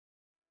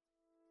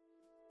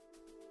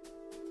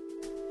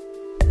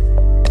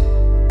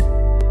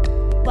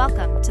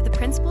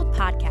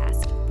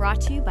podcast brought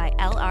to you by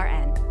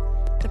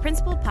LRN. The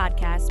Principled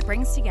Podcast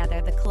brings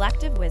together the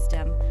collective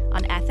wisdom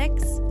on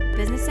ethics,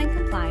 business and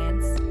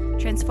compliance,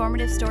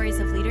 transformative stories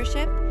of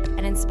leadership,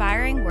 and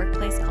inspiring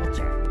workplace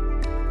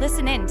culture.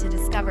 Listen in to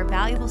discover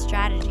valuable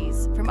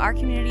strategies from our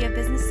community of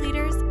business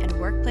leaders and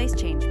workplace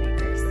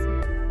changemakers.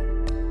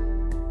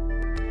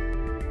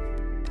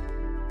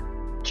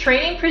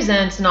 Training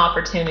presents an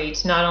opportunity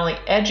to not only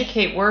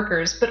educate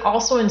workers, but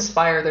also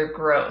inspire their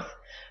growth.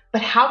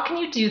 But how can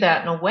you do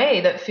that in a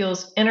way that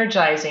feels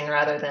energizing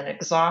rather than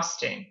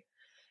exhausting?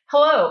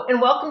 Hello,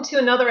 and welcome to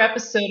another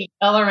episode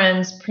of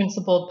LRN's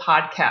Principled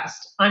Podcast.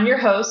 I'm your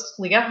host,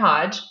 Leah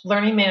Hodge,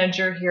 Learning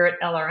Manager here at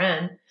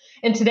LRN.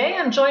 And today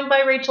I'm joined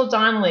by Rachel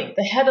Donnelly,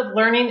 the Head of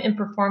Learning and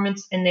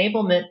Performance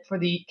Enablement for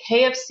the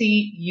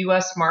KFC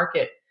US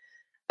market,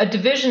 a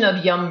division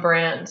of Yum!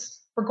 Brands.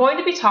 We're going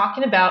to be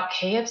talking about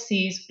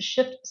KFC's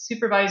Shift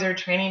Supervisor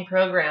Training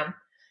Program,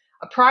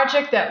 a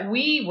project that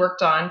we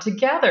worked on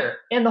together.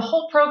 And the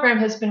whole program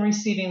has been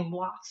receiving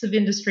lots of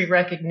industry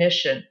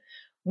recognition,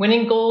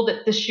 winning gold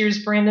at this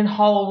year's Brandon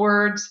Hall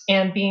Awards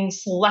and being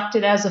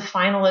selected as a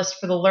finalist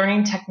for the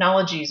Learning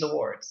Technologies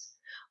Awards.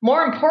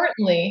 More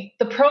importantly,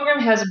 the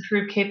program has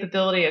improved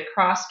capability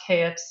across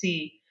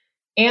KFC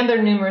and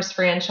their numerous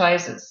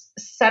franchises,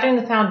 setting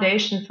the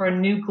foundation for a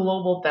new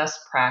global best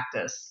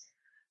practice.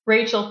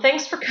 Rachel,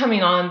 thanks for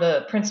coming on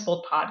the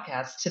Principled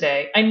Podcast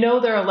today. I know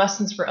there are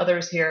lessons for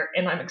others here,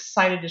 and I'm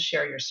excited to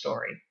share your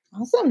story.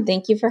 Awesome.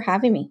 Thank you for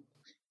having me.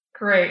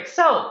 Great.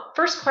 So,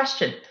 first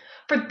question.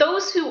 For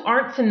those who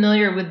aren't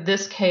familiar with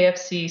this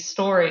KFC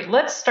story,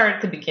 let's start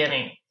at the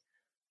beginning.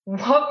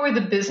 What were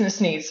the business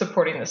needs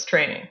supporting this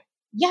training?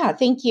 Yeah,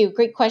 thank you.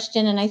 Great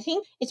question. And I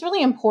think it's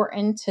really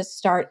important to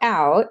start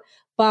out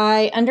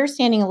by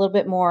understanding a little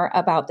bit more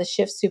about the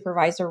shift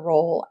supervisor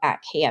role at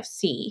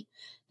KFC.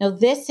 Now,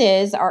 this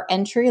is our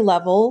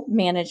entry-level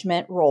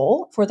management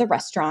role for the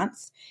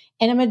restaurants,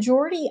 and a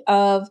majority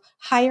of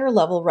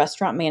higher-level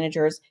restaurant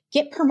managers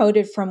get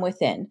promoted from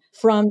within,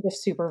 from the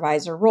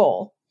supervisor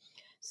role.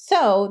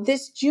 So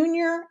this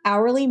junior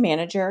hourly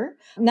manager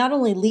not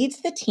only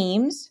leads the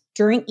teams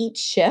during each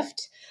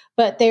shift,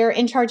 but they're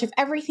in charge of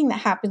everything that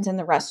happens in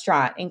the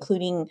restaurant,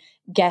 including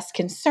guest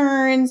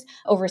concerns,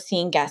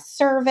 overseeing guest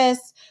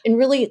service, and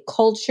really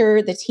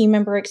culture, the team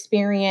member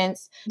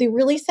experience. They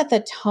really set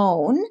the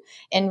tone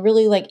and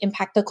really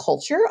impact the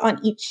culture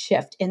on each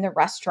shift in the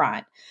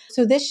restaurant.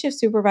 So this shift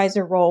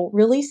supervisor role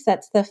really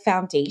sets the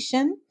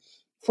foundation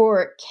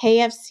for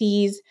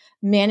KFC's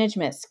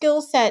management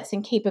skill sets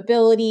and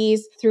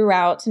capabilities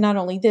throughout not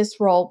only this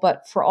role,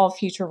 but for all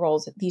future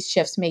roles that these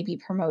shifts may be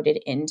promoted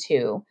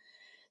into.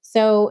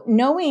 So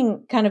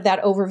knowing kind of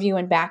that overview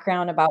and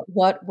background about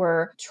what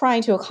we're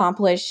trying to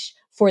accomplish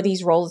for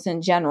these roles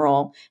in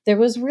general, there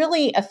was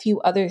really a few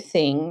other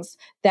things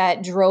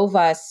that drove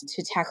us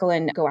to tackle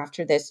and go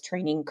after this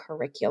training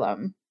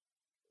curriculum.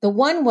 The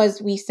one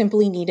was we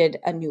simply needed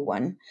a new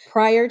one.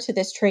 Prior to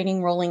this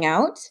training rolling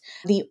out,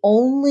 the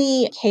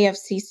only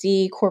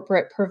KFCC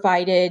corporate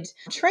provided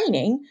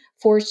training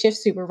for shift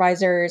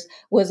supervisors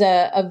was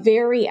a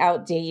very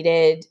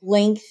outdated,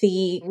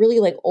 lengthy,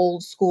 really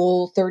old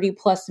school 30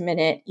 plus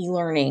minute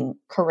e-learning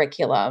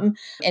curriculum.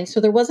 And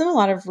so there wasn't a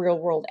lot of real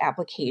world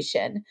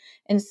application.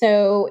 And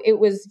so it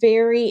was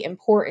very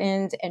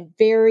important and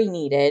very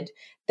needed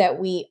that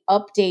we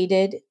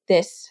updated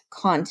this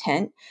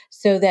content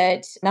so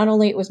that not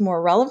only it was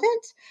more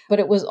relevant, but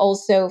it was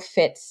also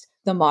fits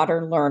the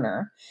modern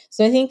learner.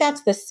 So I think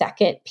that's the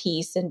second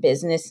piece and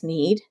business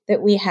need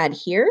that we had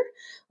here,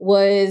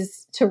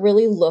 was to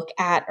really look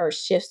at our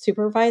shift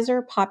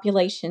supervisor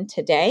population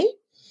today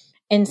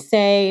and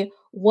say,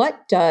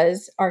 what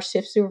does our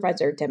shift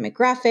supervisor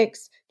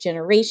demographics,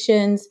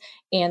 generations,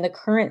 and the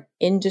current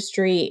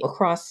industry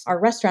across our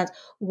restaurants,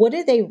 what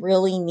do they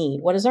really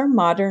need? What does our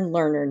modern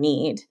learner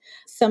need?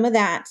 Some of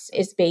that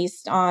is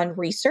based on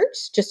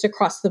research just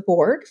across the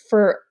board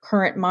for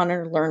current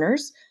modern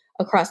learners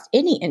across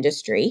any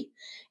industry.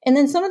 And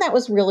then some of that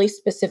was really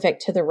specific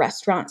to the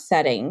restaurant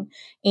setting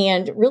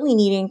and really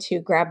needing to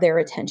grab their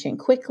attention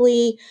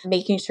quickly,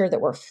 making sure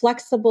that we're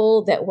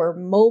flexible, that we're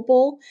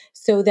mobile,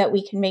 so that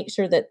we can make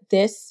sure that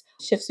this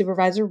shift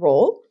supervisor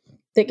role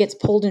that gets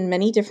pulled in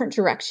many different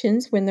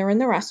directions when they're in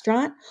the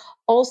restaurant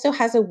also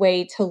has a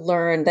way to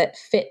learn that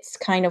fits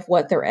kind of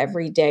what their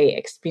everyday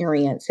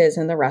experience is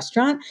in the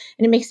restaurant.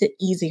 And it makes it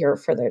easier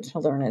for them to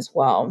learn as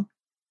well.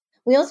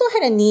 We also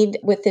had a need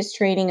with this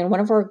training, and one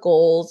of our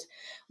goals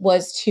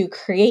was to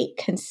create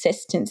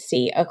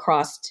consistency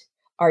across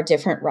our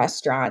different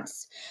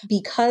restaurants.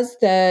 Because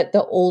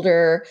the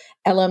older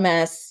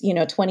LMS,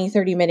 20,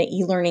 30-minute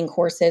e-learning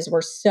courses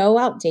were so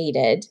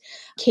outdated,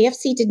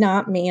 KFC did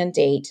not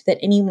mandate that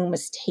anyone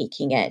was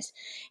taking it.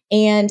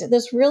 And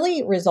this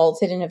really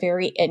resulted in a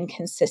very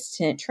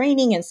inconsistent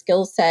training and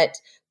skill set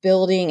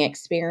building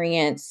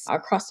experience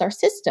across our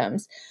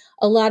systems.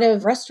 A lot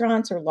of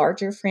restaurants or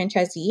larger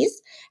franchisees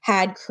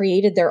had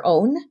created their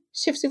own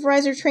shift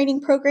supervisor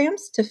training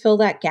programs to fill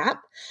that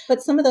gap.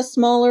 But some of the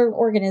smaller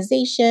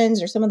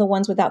organizations or some of the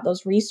ones without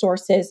those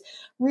resources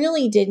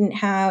really didn't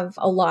have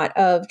a lot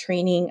of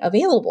training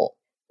available.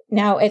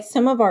 Now, at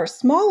some of our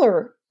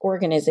smaller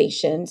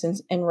organizations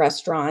and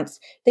restaurants,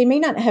 they may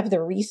not have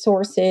the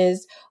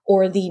resources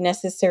or the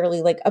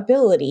necessarily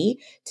ability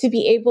to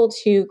be able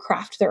to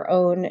craft their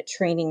own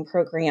training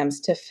programs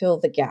to fill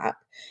the gap.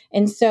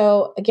 And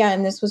so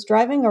again, this was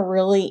driving a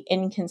really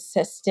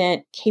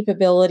inconsistent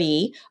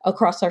capability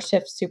across our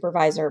shift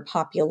supervisor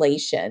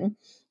population.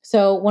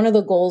 So one of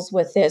the goals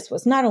with this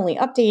was not only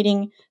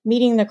updating,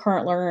 meeting the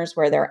current learners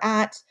where they're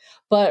at,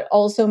 but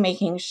also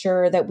making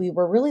sure that we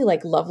were really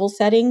level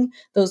setting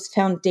those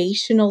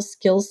foundational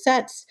skill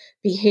sets,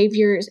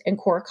 behaviors, and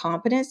core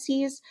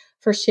competencies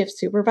for shift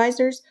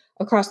supervisors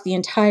across the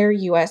entire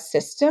US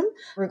system,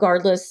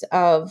 regardless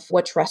of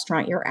which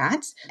restaurant you're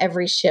at.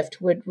 Every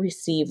shift would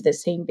receive the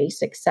same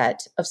basic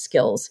set of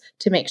skills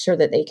to make sure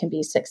that they can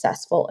be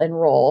successful in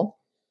role.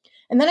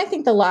 And then I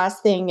think the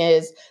last thing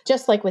is,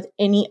 just like with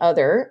any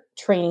other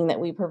training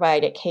that we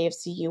provide at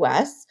KFC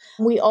US,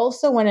 we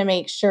also want to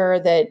make sure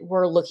that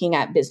we're looking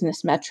at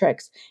business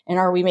metrics and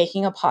are we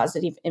making a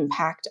positive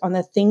impact on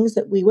the things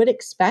that we would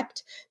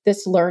expect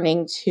this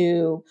learning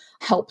to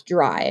help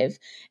drive.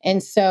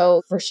 And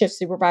so for shift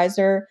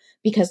supervisor,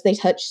 because they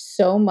touch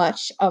so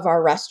much of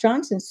our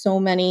restaurants and so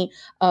many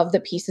of the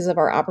pieces of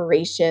our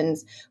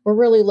operations, we're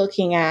really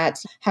looking at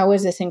how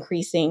is this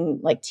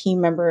increasing team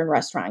member and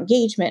restaurant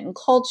engagement and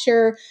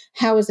culture?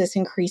 How is this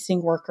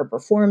increasing worker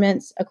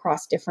performance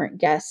across different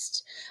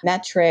guest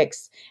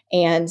metrics?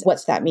 And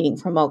what's that meaning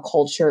from a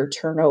culture,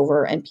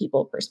 turnover, and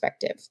people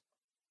perspective?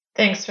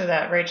 Thanks for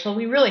that, Rachel.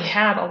 We really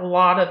had a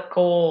lot of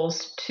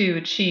goals to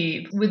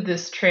achieve with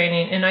this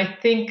training, and I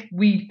think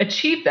we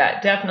achieved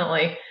that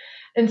definitely.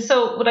 And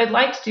so what I'd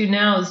like to do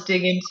now is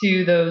dig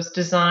into those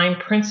design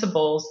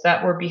principles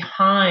that were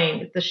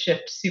behind the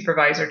shift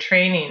supervisor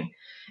training.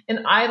 And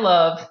I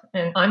love,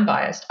 and I'm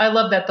biased, I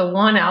love that the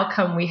one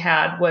outcome we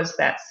had was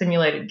that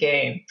simulated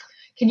game.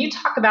 Can you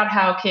talk about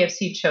how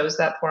KFC chose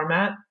that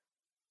format?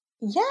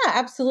 Yeah,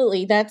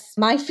 absolutely. That's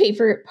my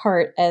favorite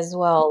part as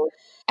well.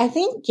 I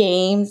think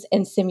games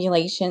and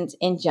simulations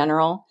in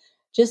general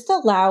just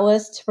allow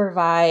us to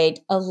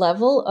provide a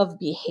level of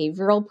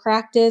behavioral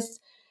practice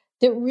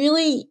that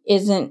really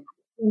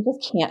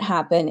just can't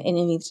happen in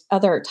any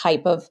other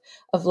type of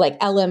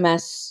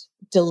LMS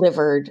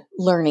delivered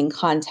learning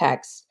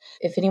context.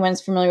 If anyone's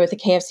familiar with the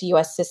KFC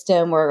US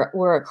system,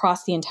 we're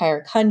across the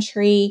entire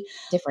country,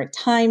 different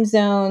time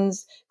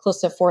zones,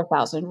 close to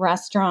 4,000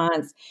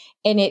 restaurants.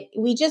 And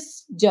we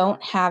just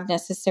don't have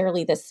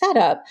necessarily the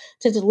setup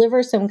to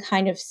deliver some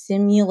kind of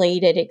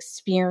simulated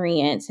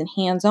experience and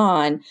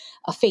hands-on,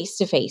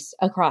 face-to-face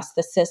across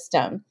the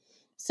system.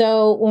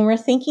 So when we're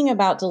thinking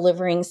about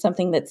delivering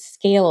something that's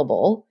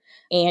scalable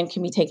and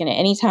can be taken at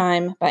any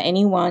time by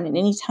anyone in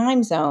any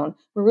time zone,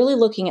 we're really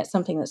looking at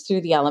something that's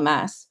through the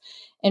LMS.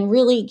 And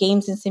really,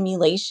 games and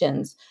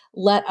simulations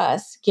let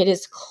us get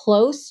as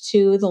close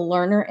to the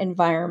learner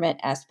environment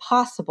as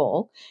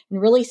possible and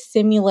really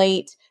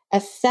simulate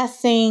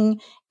assessing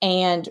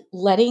and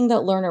letting the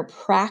learner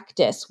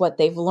practice what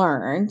they've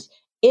learned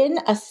in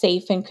a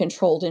safe and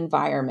controlled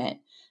environment.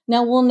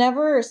 Now, we'll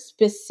never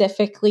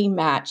specifically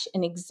match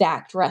an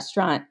exact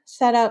restaurant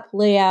setup,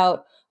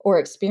 layout, or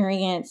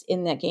experience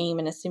in that game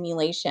in a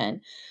simulation.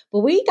 But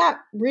we got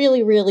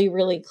really, really,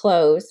 really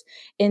close.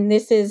 And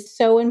this is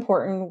so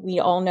important. We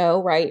all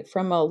know, right,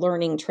 from a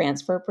learning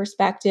transfer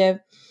perspective,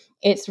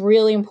 it's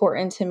really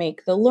important to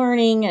make the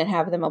learning and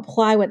have them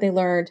apply what they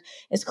learned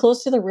as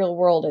close to the real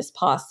world as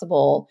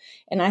possible.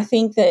 And I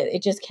think that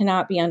it just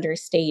cannot be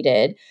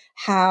understated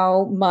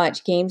how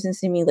much games and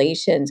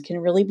simulations can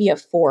really be a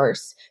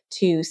force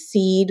to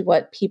seed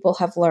what people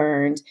have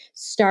learned,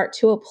 start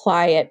to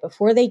apply it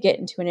before they get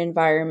into an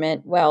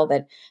environment,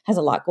 that has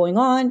a lot going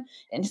on.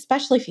 And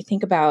especially if you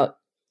think about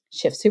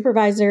shift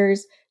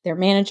supervisors, their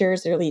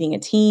managers, they're leading a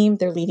team,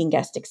 they're leading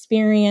guest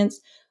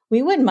experience.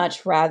 We would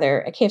much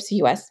rather, at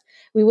KFC US,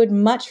 we would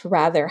much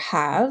rather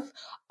have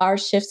our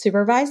shift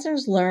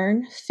supervisors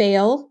learn,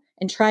 fail,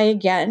 and try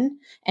again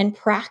and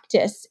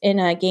practice in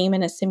a game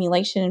and a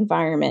simulation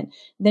environment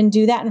than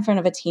do that in front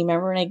of a team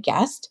member and a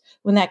guest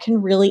when that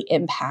can really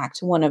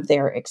impact one of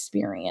their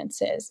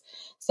experiences.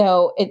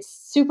 So it's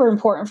super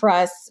important for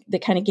us, the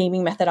kind of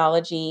gaming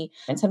methodology,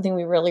 and something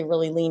we really,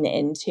 really lean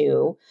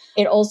into.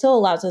 It also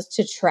allows us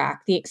to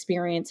track the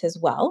experience as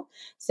well.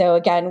 So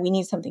again, we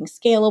need something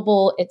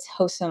scalable. It's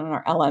hosted on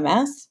our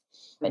LMS.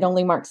 It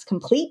only marks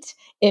complete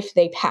if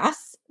they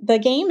pass the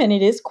game. And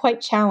it is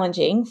quite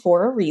challenging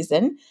for a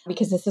reason,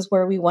 because this is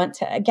where we want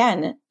to,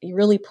 again,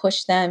 really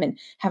push them and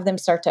have them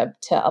start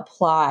to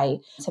apply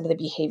some of the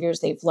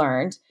behaviors they've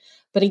learned.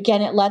 But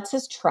again, it lets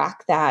us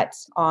track that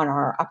on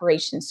our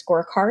operations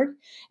scorecard.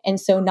 And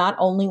so not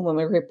only when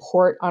we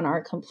report on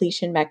our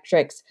completion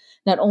metrics,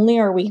 not only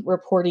are we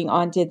reporting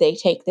on did they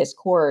take this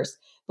course,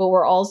 but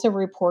we're also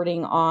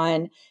reporting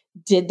on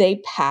did they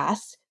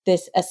pass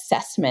this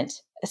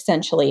assessment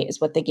essentially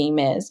is what the game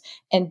is,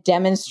 and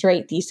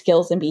demonstrate these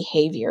skills and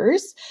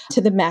behaviors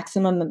to the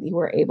maximum that we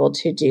were able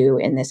to do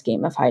in this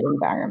gamified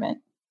environment.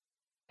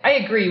 I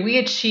agree. We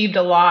achieved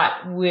a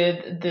lot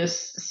with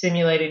this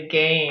simulated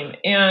game.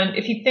 And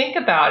if you think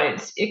about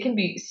it, it can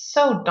be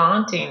so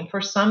daunting for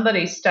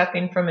somebody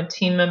stepping from a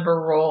team member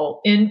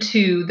role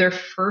into their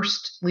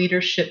first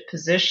leadership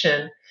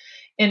position,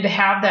 and to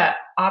have that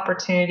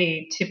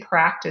opportunity to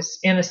practice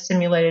in a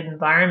simulated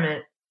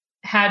environment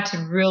had to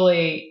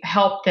really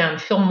help them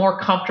feel more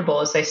comfortable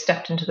as they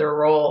stepped into their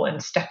role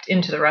and stepped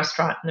into the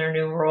restaurant in their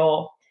new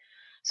role.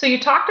 So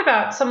you talked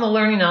about some of the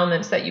learning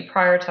elements that you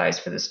prioritized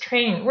for this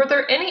training. Were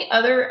there any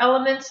other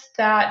elements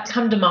that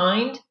come to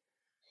mind?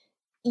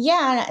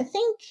 Yeah, I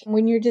think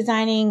when you're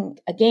designing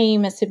a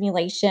game, a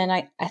simulation,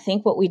 I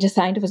think what we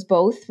designed was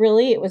both,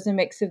 really. It was a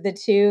mix of the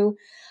two.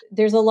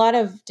 There's a lot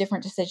of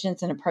different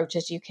decisions and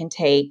approaches you can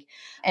take.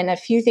 And a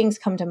few things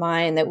come to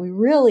mind that we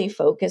really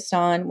focused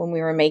on when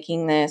we were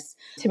making this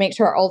to make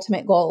sure our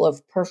ultimate goal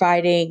of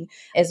providing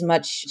as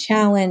much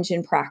challenge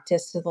and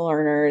practice to the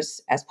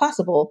learners as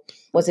possible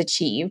was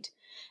achieved.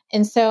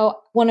 And so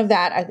one of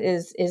that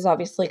is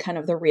obviously kind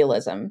of the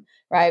realism,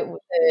 right?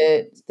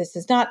 This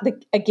is not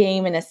a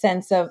game in a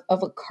sense of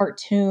a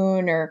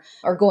cartoon or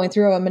going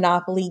through a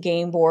Monopoly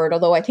game board,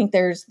 although I think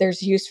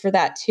there's use for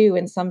that too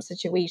in some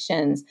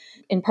situations.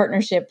 In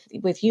partnership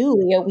with you,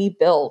 Leah, we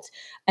built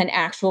an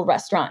actual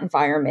restaurant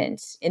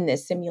environment in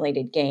this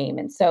simulated game.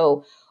 And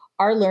so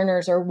our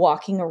learners are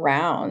walking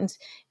around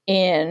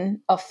in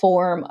a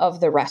form of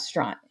the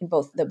restaurant, in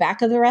both the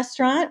back of the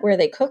restaurant where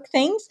they cook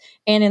things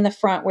and in the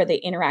front where they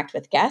interact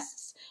with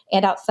guests,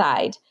 and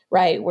outside,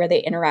 right, where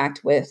they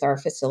interact with our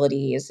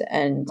facilities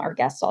and our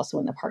guests also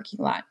in the parking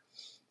lot.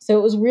 So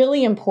it was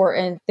really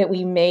important that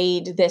we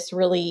made this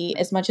really,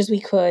 as much as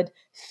we could,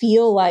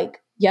 feel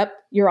like, yep,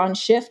 you're on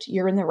shift,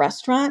 you're in the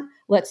restaurant,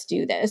 let's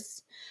do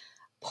this.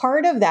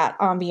 Part of that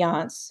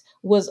ambiance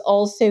was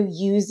also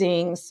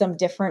using some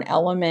different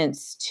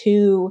elements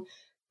to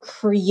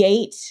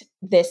create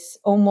this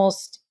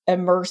almost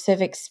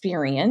immersive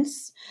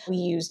experience. We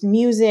used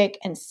music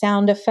and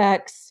sound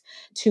effects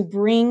to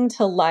bring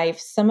to life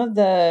some of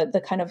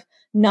the kind of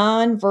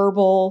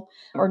non-verbal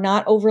or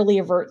not overly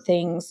overt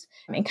things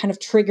and kind of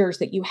triggers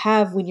that you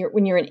have when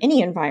you're in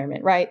any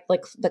environment, right?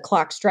 Like the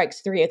clock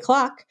strikes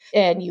 3:00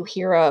 and you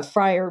hear a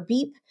fryer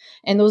beep.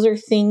 And those are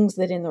things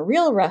that in the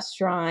real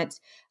restaurant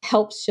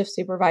helps shift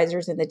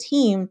supervisors and the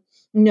team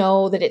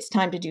know that it's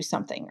time to do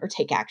something or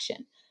take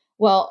action.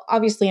 Well,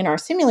 obviously in our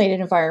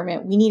simulated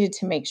environment, we needed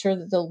to make sure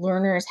that the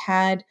learners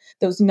had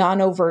those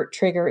non-overt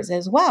triggers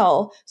as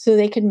well, so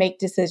they could make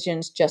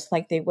decisions just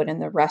like they would in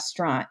the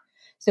restaurant.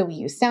 So we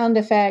use sound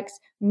effects,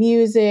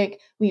 music,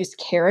 we use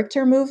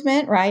character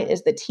movement, right?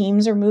 As the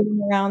teams are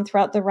moving around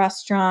throughout the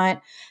restaurant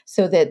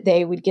so that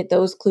they would get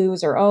those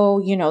clues or,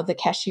 the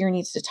cashier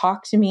needs to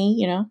talk to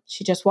me,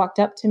 she just walked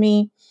up to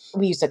me.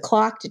 We used a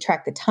clock to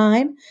track the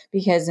time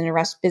because in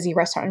a busy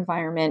restaurant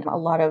environment, a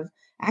lot of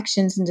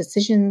actions and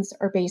decisions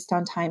are based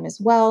on time as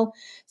well.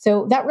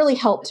 So that really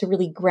helped to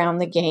really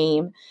ground the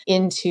game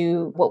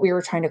into what we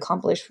were trying to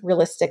accomplish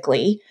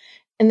realistically.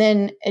 And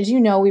then, as you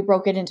know, we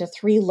broke it into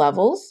 3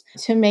 levels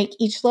to make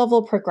each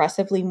level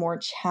progressively more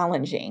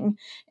challenging.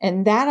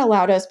 And that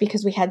allowed us,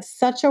 because we had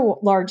such a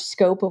large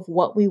scope of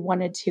what we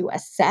wanted to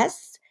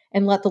assess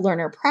and let the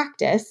learner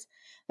practice,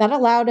 that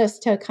allowed us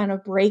to kind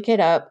of break it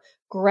up,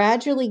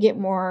 gradually get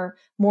more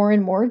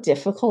and more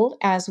difficult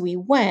as we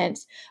went,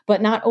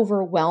 but not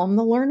overwhelm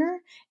the learner.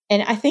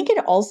 And I think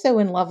it also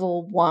in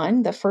level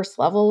 1, the first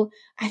level,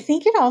 I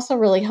think it also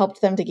really helped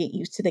them to get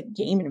used to the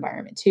game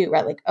environment too,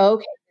 right? Like,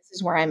 okay, this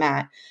is where I'm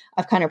at.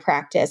 I've kind of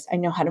practiced. I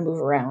know how to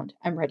move around.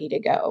 I'm ready to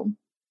go.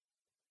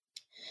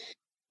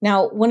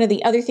 Now, one of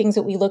the other things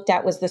that we looked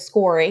at was the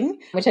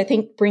scoring, which I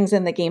think brings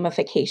in the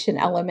gamification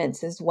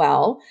elements as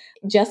well.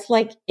 Just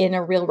like in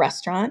a real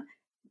restaurant,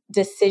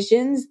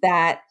 decisions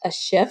that a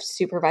shift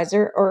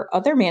supervisor or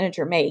other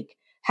manager make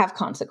have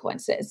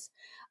consequences.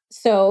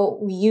 So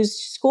we used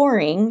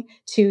scoring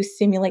to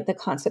simulate the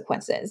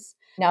consequences.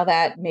 Now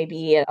that may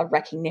be a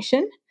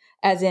recognition,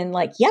 as in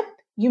like, yep,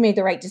 you made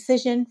the right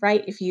decision,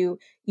 right? If you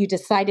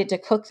decided to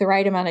cook the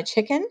right amount of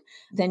chicken,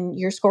 then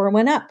your score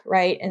went up,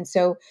 right? And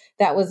so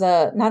that was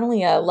not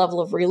only a level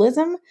of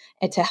realism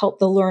and to help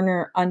the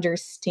learner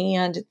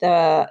understand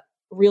the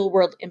real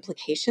world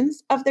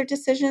implications of their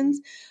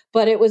decisions,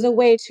 but it was a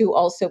way to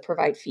also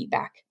provide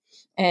feedback.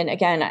 And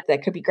again,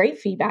 that could be great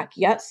feedback.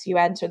 Yes, you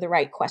answered the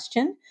right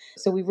question.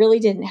 So we really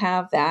didn't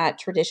have that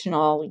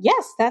traditional,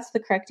 yes, that's the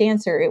correct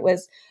answer. It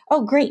was,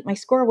 oh, great, my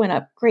score went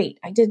up. Great.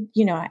 I did,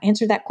 I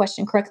answered that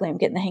question correctly. I'm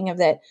getting the hang of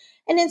that.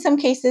 And in some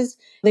cases,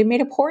 they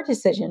made a poor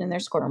decision and their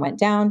score went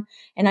down.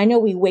 And I know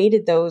we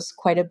weighted those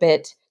quite a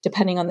bit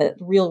depending on the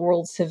real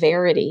world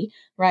severity,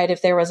 right?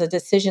 If there was a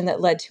decision that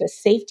led to a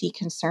safety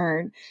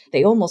concern,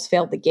 they almost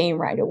failed the game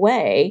right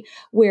away.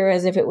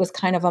 Whereas if it was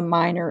kind of a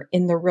minor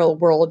in the real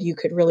world, you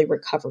could really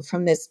recover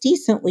from this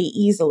decently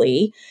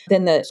easily,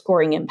 then the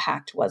scoring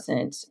impact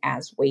wasn't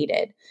as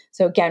weighted.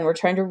 So again, we're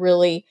trying to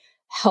really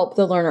help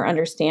the learner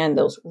understand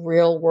those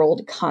real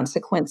world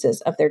consequences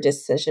of their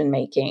decision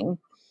making.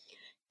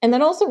 And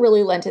that also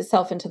really lent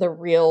itself into the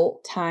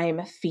real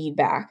time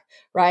feedback,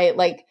 right?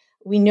 Like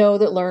we know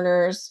that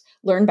learners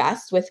learn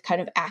best with kind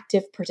of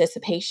active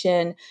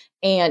participation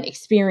and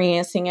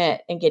experiencing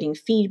it and getting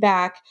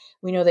feedback.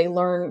 We know they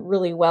learn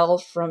really well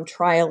from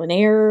trial and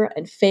error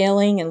and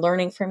failing and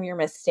learning from your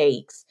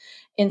mistakes.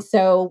 And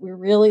so we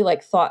really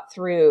thought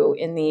through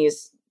in the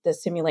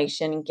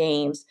simulation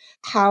games,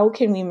 how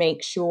can we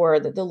make sure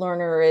that the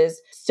learner is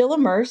still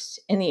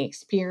immersed in the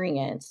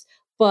experience,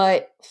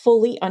 but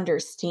fully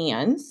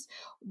understands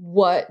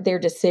what their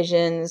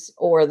decisions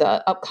or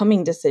the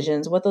upcoming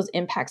decisions, what those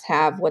impacts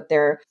have, what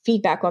their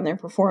feedback on their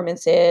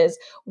performance is,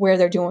 where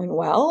they're doing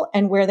well,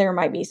 and where there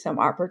might be some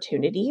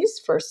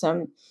opportunities for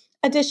some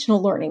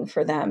additional learning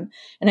for them.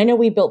 And I know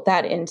we built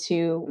that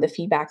into the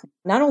feedback,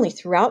 not only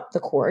throughout the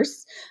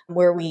course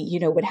where we,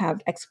 would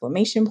have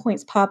exclamation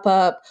points pop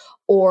up,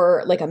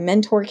 or like a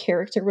mentor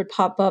character would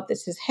pop up that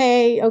says,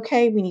 hey,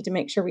 okay, we need to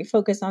make sure we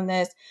focus on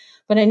this.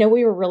 But I know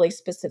we were really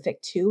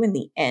specific too in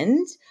the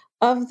end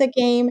of the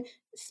game,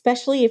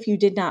 especially if you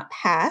did not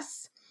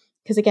pass.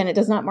 Because again, it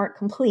does not mark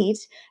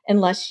complete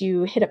unless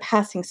you hit a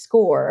passing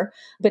score.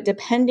 But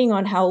depending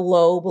on how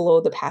low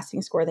below the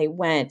passing score they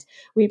went,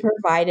 we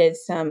provided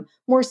some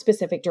more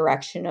specific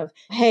direction of,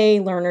 hey,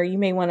 learner, you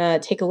may want to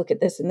take a look at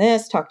this and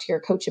this, talk to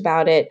your coach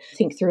about it,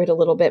 think through it a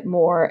little bit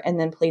more, and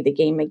then play the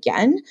game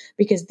again,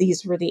 because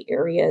these were the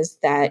areas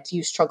that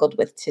you struggled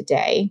with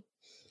today.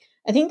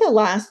 I think the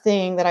last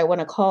thing that I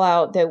want to call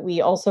out that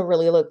we also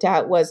really looked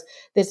at was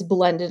this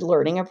blended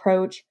learning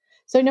approach.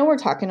 So I know we're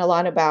talking a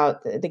lot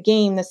about the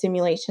game, the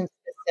simulation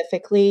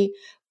specifically,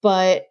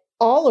 but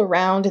all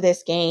around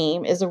this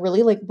game is a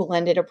really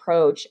blended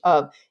approach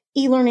of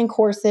e-learning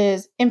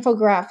courses,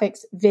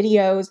 infographics,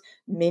 videos,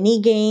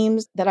 mini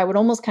games that I would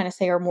almost kind of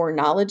say are more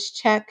knowledge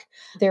check.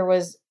 There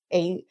was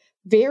a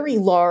very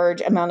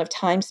large amount of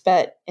time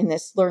spent in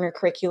this learner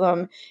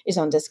curriculum is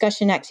on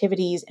discussion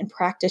activities and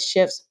practice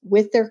shifts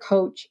with their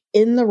coach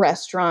in the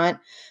restaurant.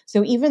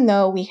 So even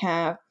though we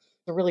have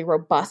a really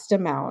robust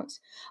amount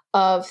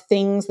of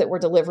things that we're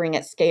delivering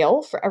at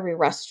scale for every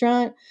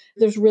restaurant,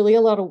 there's really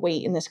a lot of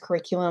weight in this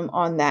curriculum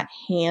on that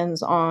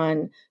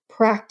hands-on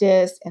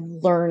practice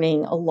and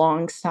learning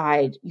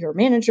alongside your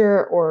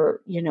manager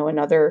or,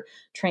 another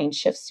trained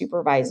shift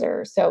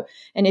supervisor. So,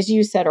 and as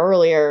you said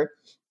earlier,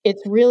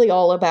 it's really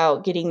all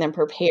about getting them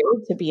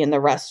prepared to be in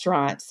the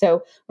restaurant.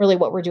 So really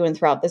what we're doing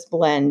throughout this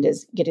blend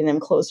is getting them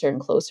closer and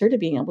closer to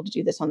being able to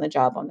do this on the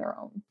job on their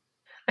own.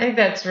 I think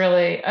that's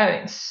really,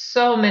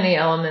 so many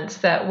elements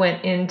that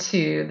went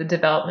into the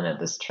development of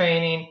this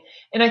training.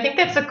 And I think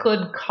that's a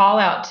good call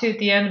out too at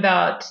the end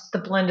about the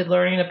blended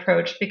learning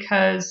approach,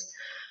 because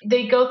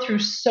they go through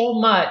so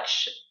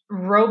much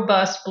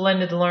robust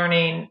blended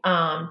learning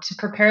to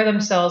prepare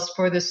themselves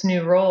for this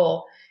new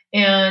role.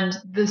 And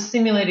the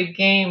simulated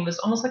game was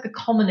almost like a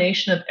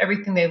culmination of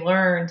everything they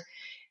learned.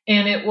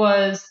 And it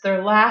was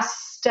their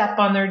last step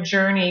on their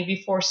journey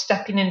before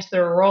stepping into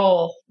their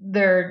role.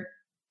 They're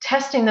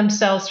testing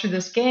themselves through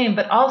this game,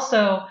 but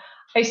also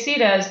I see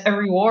it as a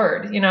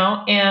reward,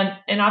 and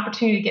an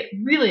opportunity to get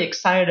really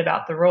excited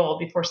about the role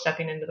before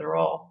stepping into the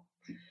role.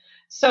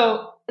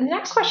 So the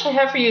next question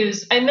I have for you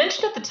is, I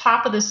mentioned at the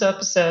top of this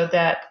episode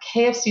that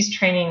KFC's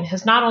training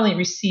has not only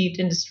received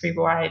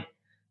industry-wide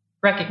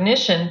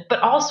recognition,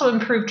 but also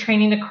improved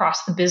training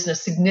across the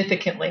business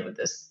significantly with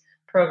this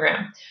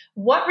program.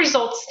 What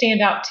results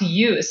stand out to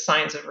you as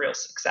signs of real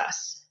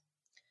success?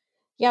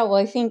 Yeah, well,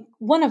 I think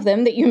one of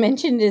them that you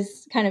mentioned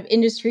is kind of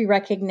industry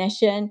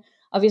recognition.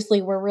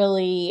 Obviously, we're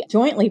really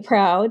jointly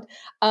proud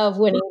of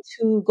winning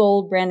 2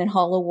 Gold Brandon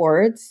Hall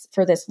Awards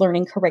for this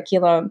learning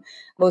curriculum,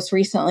 most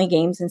recently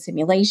Games and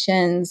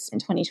Simulations in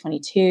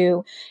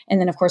 2022, and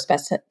then, of course,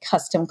 Best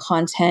Custom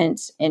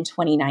Content in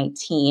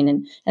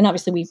 2019. And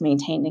obviously, we've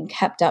maintained and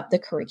kept up the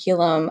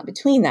curriculum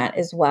between that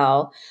as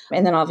well.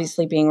 And then,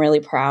 obviously, being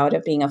really proud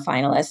of being a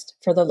finalist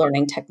for the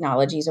Learning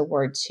Technologies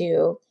Award,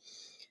 too.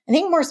 I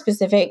think more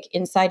specific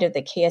inside of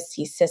the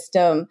KSC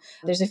system,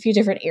 there's a few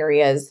different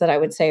areas that I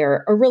would say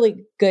are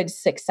really good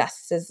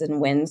successes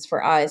and wins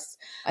for us.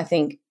 I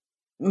think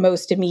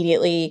most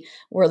immediately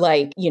we're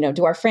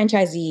do our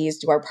franchisees,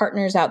 do our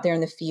partners out there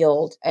in the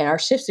field and our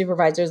shift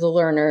supervisors, the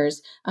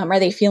learners, are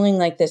they feeling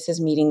like this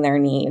is meeting their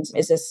needs?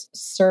 Is this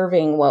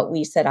serving what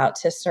we set out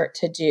to start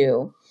to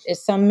do?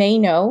 As some may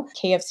know,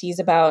 KFC is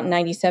about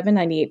 97,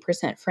 98%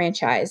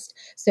 franchised.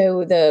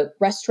 So the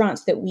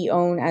restaurants that we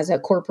own as a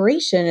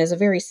corporation is a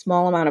very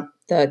small amount of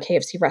the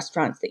KFC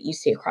restaurants that you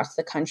see across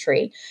the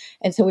country.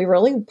 And so we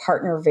really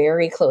partner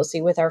very closely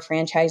with our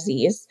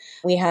franchisees.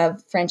 We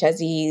have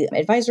franchisee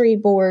advisory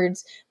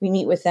boards. We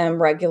meet with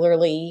them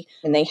regularly,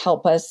 and they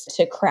help us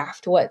to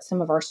craft what some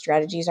of our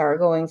strategies are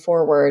going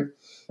forward.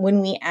 When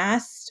we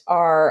asked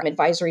our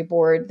advisory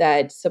board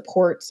that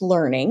supports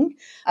learning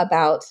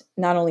about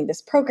not only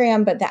this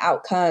program, but the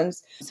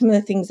outcomes, some of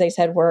the things they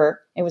said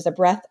were, it was a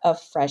breath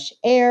of fresh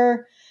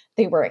air.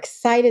 They were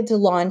excited to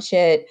launch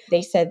it.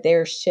 They said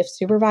their shift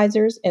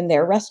supervisors in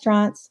their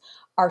restaurants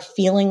are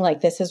feeling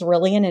like this is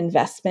really an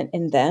investment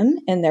in them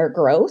and their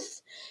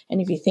growth.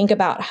 And if you think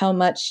about how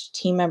much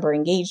team member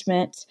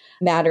engagement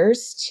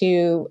matters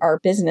to our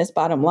business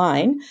bottom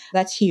line,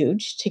 that's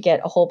huge to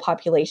get a whole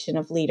population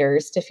of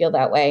leaders to feel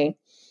that way.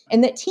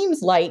 And that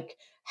teams like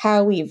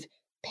how we've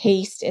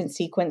paced and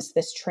sequenced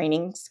this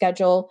training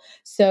schedule.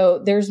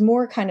 So there's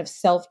more kind of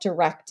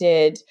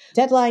self-directed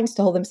deadlines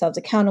to hold themselves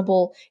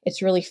accountable.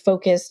 It's really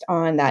focused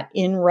on that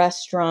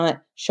in-restaurant,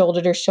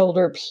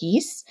 shoulder-to-shoulder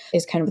piece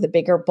is kind of the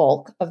bigger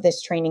bulk of this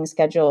training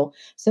schedule.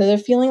 So they're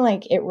feeling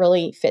like it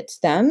really fits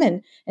them.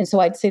 And so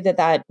I'd say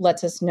that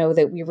lets us know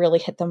that we really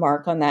hit the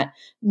mark on that,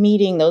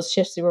 meeting those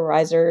shift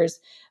supervisors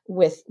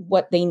with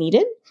what they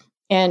needed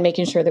and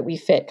making sure that we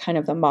fit kind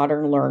of the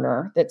modern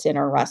learner that's in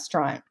our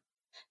restaurant.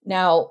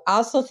 Now, I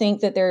also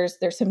think that there's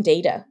some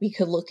data we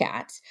could look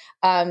at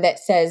that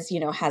says,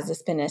 has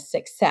this been a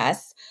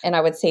success? And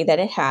I would say that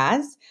it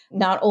has.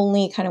 Not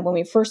only kind of when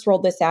we first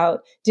rolled this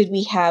out, did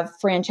we have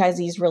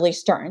franchisees really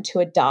starting to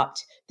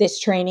adopt this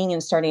training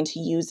and starting to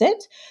use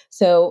it.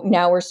 So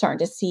now we're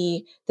starting to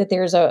see that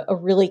there's a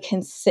really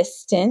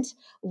consistent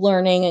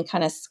learning and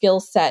kind of skill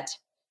set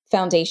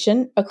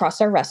foundation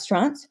across our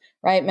restaurants,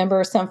 right?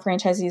 Remember, some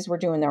franchisees were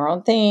doing their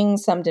own thing.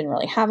 Some didn't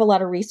really have a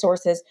lot of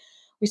resources.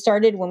 We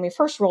started, when we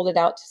first rolled it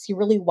out, to see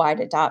really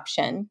wide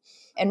adoption.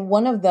 And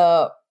one of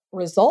the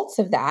results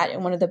of that,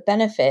 and one of the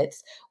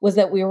benefits, was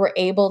that we were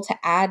able to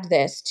add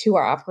this to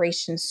our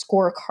operations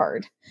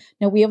scorecard.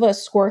 Now, we have a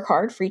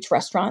scorecard for each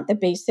restaurant that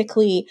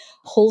basically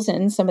pulls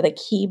in some of the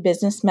key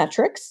business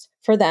metrics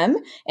for them,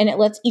 and it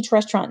lets each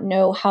restaurant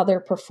know how they're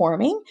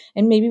performing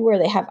and maybe where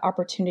they have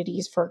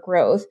opportunities for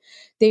growth.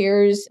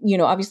 There's,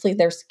 obviously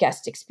there's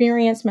guest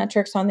experience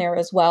metrics on there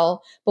as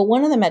well, but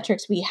one of the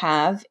metrics we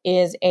have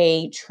is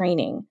a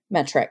training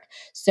metric.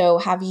 So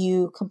have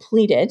you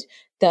completed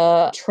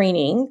the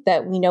training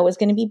that we know is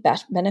going to be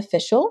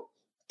beneficial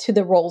to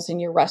the roles in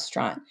your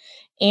restaurant?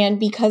 And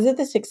because of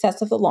the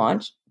success of the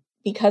launch,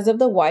 because of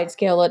the wide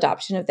scale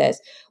adoption of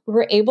this, we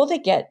were able to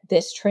get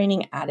this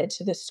training added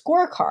to the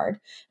scorecard.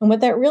 And what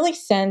that really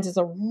sends is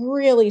a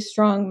really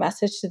strong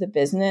message to the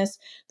business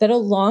that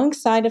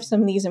alongside of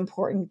some of these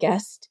important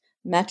guest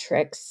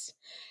metrics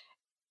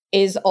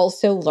is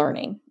also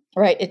learning,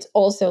 right? It's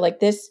also like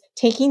this,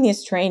 taking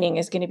this training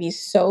is going to be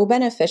so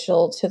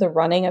beneficial to the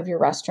running of your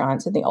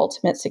restaurants and the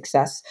ultimate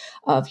success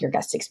of your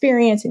guest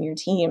experience and your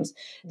teams,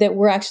 that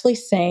we're actually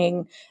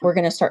saying we're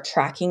going to start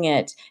tracking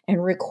it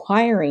and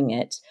requiring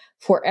it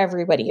for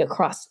everybody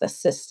across the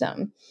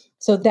system.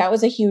 So that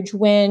was a huge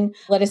win.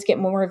 Let us get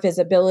more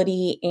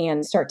visibility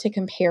and start to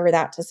compare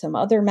that to some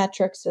other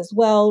metrics as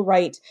well,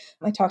 right?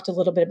 I talked a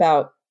little bit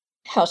about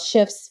how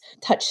shifts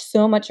touch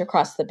so much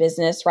across the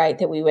business, right?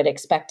 That we would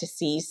expect to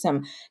see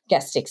some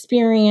guest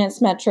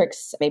experience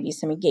metrics, maybe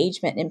some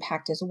engagement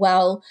impact as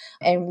well.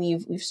 And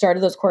we've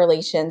started those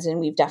correlations, and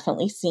we've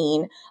definitely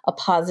seen a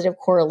positive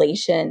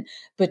correlation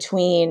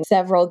between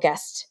several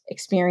guest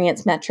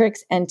experience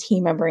metrics and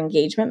team member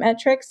engagement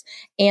metrics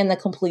and the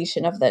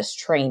completion of this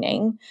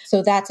training.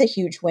 So that's a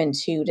huge win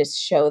too, to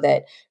show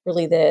that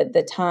really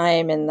the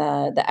time and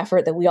the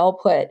effort that we all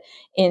put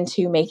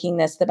into making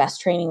this the best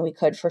training we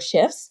could for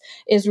shifts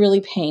is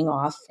really paying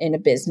off in a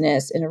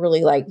business in a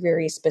really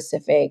very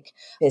specific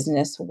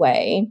business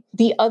way.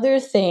 The other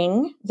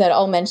thing that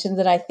I'll mention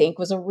that I think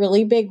was a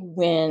really big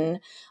win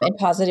and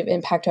positive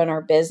impact on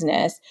our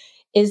business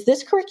is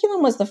this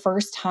curriculum was the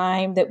first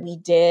time that we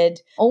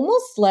did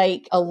almost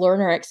like a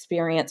learner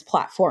experience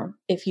platform,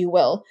 if you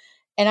will.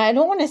 And I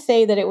don't want to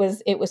say that it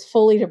was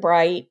fully to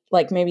Bright,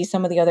 like maybe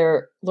some of the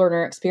other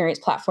learner experience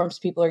platforms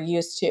people are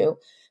used to,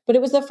 but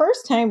it was the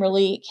first time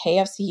really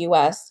KFC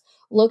US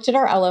looked at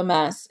our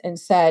LMS and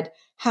said,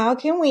 how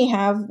can we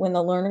have, when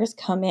the learners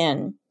come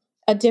in,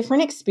 a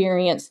different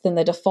experience than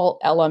the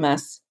default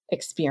LMS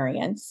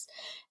experience?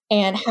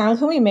 And how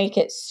can we make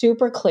it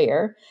super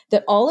clear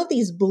that all of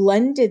these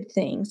blended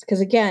things,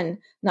 because again,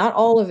 not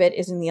all of it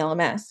is in the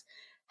LMS,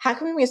 how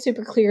can we make it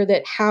super clear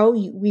that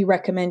we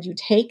recommend you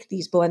take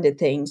these blended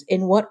things,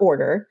 in what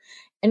order,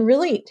 and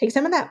really take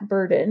some of that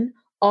burden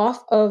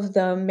off of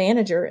the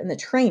manager and the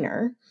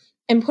trainer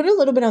and put a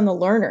little bit on the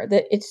learner,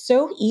 that it's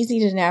so easy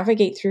to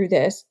navigate through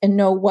this and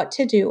know what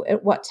to do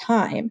at what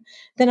time,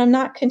 that I'm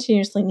not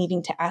continuously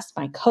needing to ask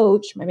my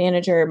coach, my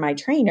manager, my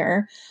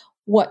trainer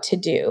what to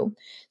do.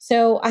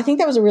 So I think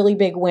that was a really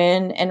big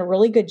win and a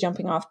really good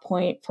jumping off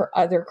point for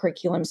other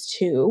curriculums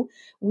too.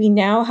 We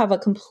now have a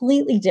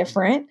completely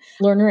different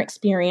learner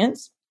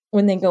experience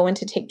when they go in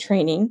to take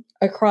training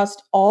across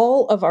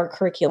all of our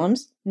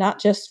curriculums, not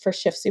just for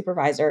shift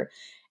supervisor.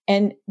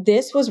 And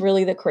this was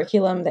really the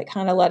curriculum that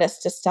kind of led us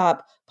to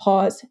stop,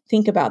 pause,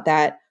 think about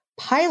that,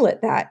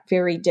 pilot that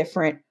very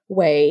different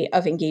way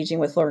of engaging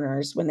with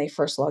learners when they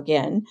first log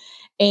in,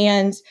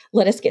 and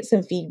let us get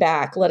some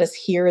feedback. Let us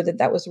hear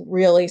that was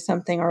really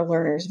something our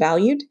learners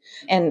valued,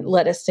 and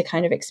let us to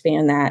kind of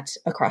expand that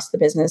across the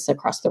business,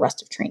 across the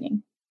rest of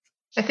training.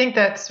 I think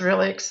that's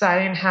really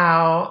exciting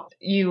how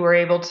you were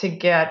able to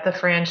get the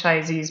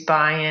franchisees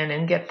buy-in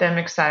and get them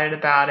excited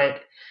about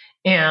it.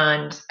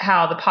 and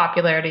how the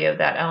popularity of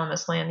that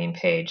LMS landing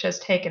page has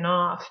taken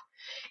off.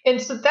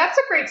 And so that's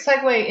a great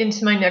segue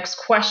into my next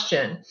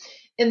question.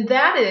 And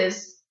that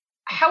is,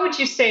 how would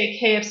you say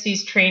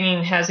KFC's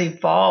training has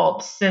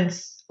evolved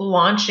since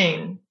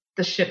launching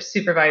the Shift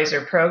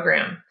Supervisor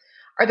program?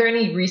 Are there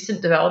any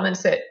recent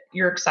developments that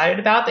you're excited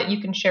about that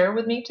you can share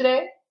with me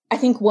today? I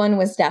think one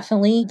was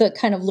definitely the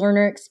kind of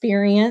learner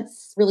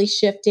experience really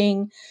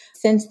shifting.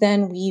 Since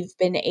then, we've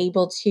been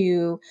able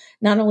to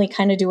not only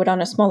kind of do it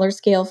on a smaller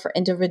scale for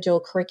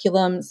individual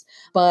curriculums,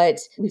 but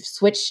we've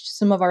switched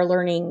some of our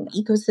learning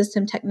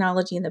ecosystem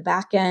technology in the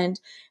back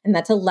end, and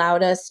that's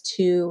allowed us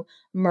to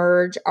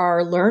merge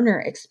our learner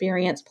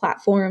experience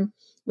platform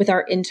with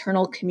our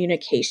internal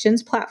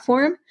communications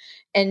platform.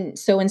 And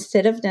so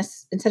instead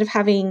of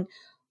having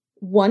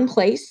one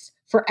place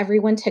for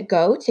everyone to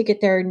go to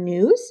get their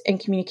news and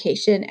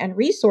communication and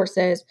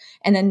resources,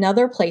 and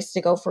another place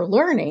to go for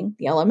learning,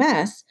 the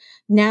LMS,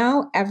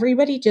 now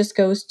everybody just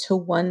goes to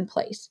one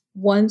place,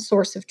 one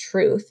source of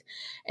truth.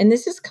 And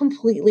this has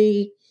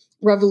completely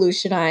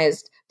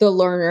revolutionized the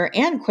learner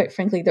and, quite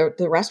frankly,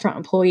 the restaurant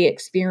employee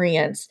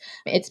experience.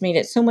 It's made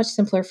it so much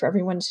simpler for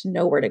everyone to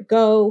know where to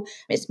go.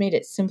 It's made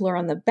it simpler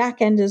on the back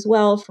end as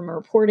well, from a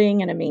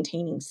reporting and a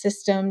maintaining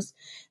systems.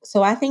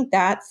 So I think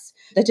that's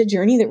a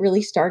journey that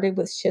really started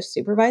with Shift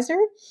Supervisor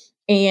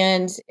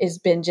and has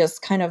been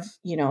just kind of,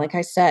 like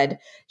I said,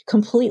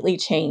 completely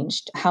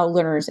changed how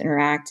learners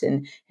interact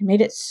and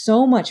made it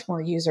so much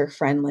more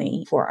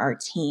user-friendly for our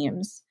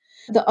teams.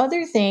 The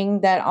other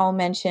thing that I'll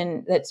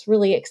mention that's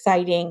really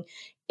exciting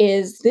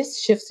is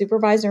this Shift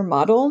Supervisor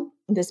model,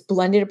 this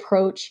blended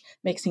approach,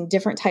 mixing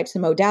different types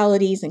of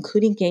modalities,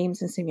 including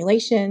games and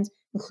simulations,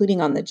 including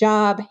on the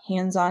job,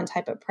 hands-on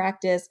type of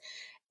practice.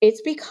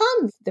 It's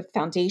become the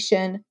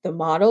foundation, the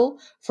model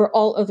for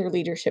all other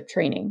leadership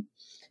training.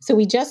 So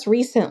we just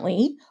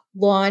recently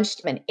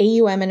launched an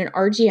AUM and an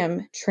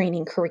RGM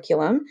training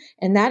curriculum,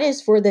 and that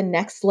is for the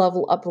next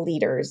level up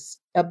leaders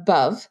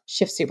above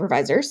Shift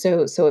Supervisor.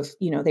 So if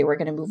they were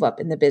going to move up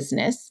in the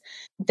business,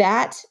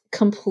 that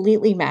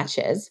completely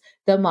matches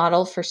the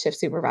model for Shift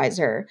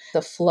Supervisor,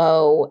 the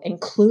flow,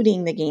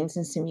 including the games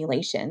and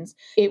simulations.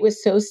 It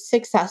was so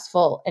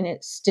successful, and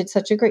it did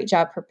such a great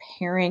job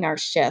preparing our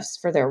shifts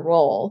for their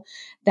role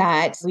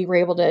that we were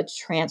able to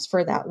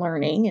transfer that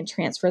learning and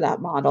transfer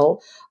that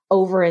model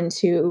over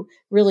into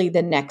really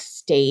the next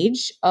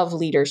stage of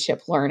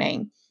leadership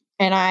learning.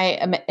 And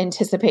I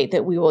anticipate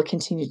that we will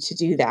continue to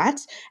do that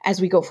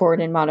as we go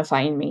forward and modify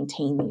and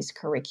maintain these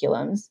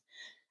curriculums.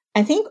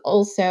 I think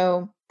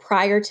also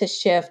prior to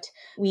Shift,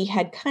 we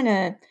had kind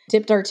of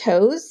dipped our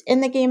toes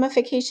in the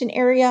gamification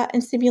area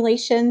and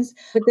simulations,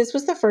 but this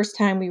was the first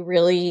time we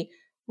really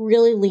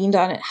leaned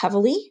on it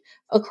heavily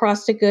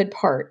across a good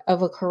part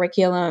of a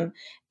curriculum.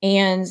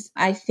 And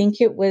I think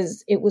it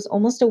was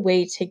almost a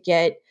way to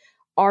get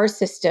our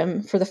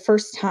system for the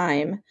first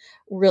time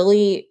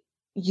really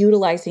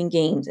utilizing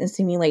games and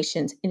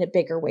simulations in a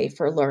bigger way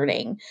for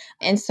learning.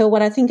 And so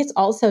what I think it's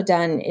also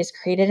done is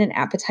created an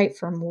appetite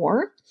for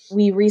more.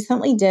 We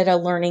recently did a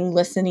learning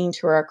listening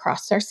tour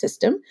across our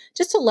system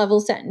just to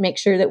level set and make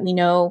sure that we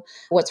know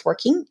what's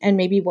working and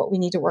maybe what we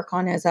need to work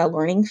on as a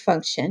learning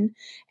function.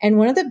 And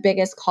one of the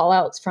biggest call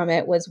outs from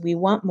it was we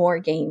want more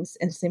games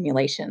and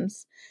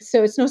simulations.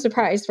 So it's no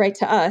surprise, right,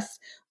 to us,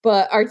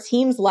 but our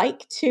teams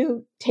like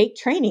to take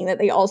training that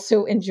they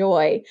also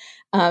enjoy.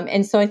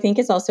 And so I think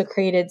it's also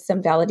created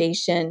some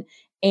validation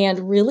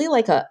and really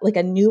like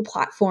a new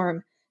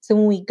platform. So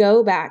when we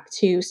go back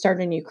to start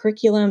a new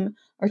curriculum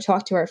or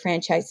talk to our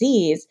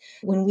franchisees,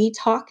 when we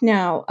talk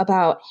now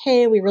about,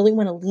 hey, we really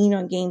want to lean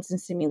on games and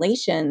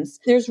simulations,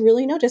 there's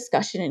really no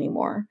discussion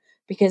anymore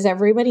because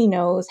everybody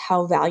knows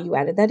how value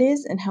added that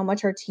is and how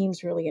much our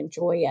teams really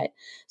enjoy it.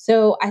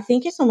 So I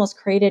think it's almost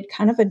created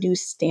kind of a new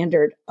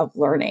standard of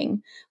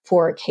learning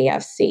for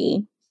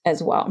KFC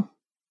as well.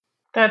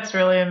 That's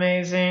really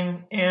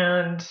amazing.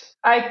 And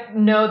I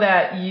know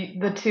that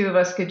the two of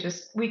us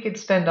we could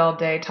spend all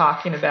day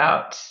talking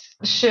about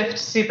Shift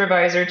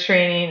Supervisor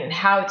training and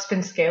how it's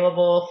been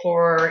scalable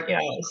for,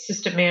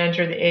 assistant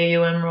manager, the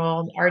AUM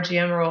role, and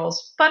RGM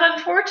roles. But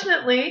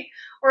unfortunately,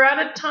 we're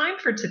out of time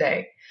for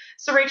today.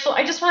 So Rachel,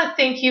 I just want to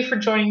thank you for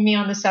joining me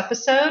on this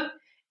episode.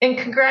 And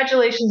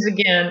congratulations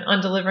again on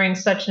delivering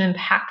such an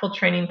impactful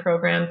training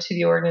program to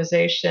the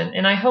organization.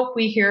 And I hope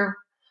we hear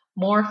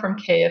more from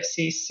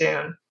KFC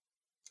soon.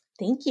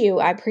 Thank you.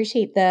 I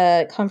appreciate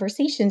the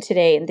conversation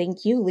today. And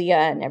thank you, Leah,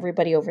 and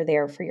everybody over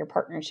there for your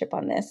partnership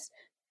on this.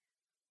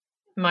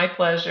 My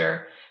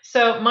pleasure.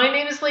 So my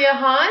name is Leah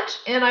Hodge,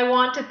 and I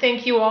want to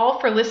thank you all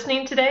for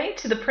listening today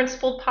to the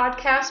Principled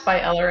Podcast by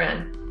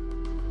LRN.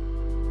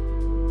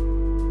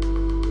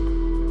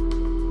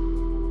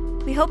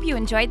 We hope you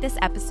enjoyed this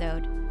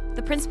episode.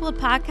 The Principled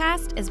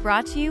Podcast is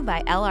brought to you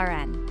by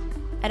LRN.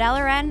 At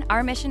LRN,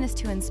 our mission is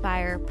to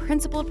inspire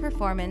principled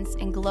performance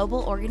in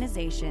global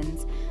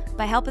organizations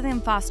by helping them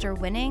foster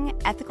winning,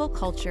 ethical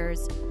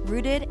cultures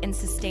rooted in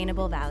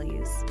sustainable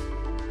values.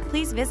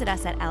 Please visit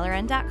us at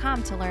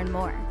LRN.com to learn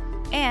more.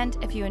 And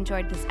if you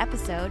enjoyed this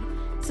episode,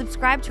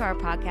 Subscribe to our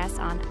podcast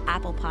on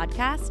Apple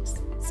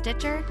Podcasts,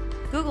 Stitcher,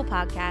 Google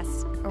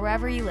Podcasts, or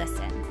wherever you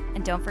listen.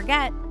 And don't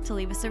forget to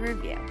leave us a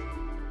review.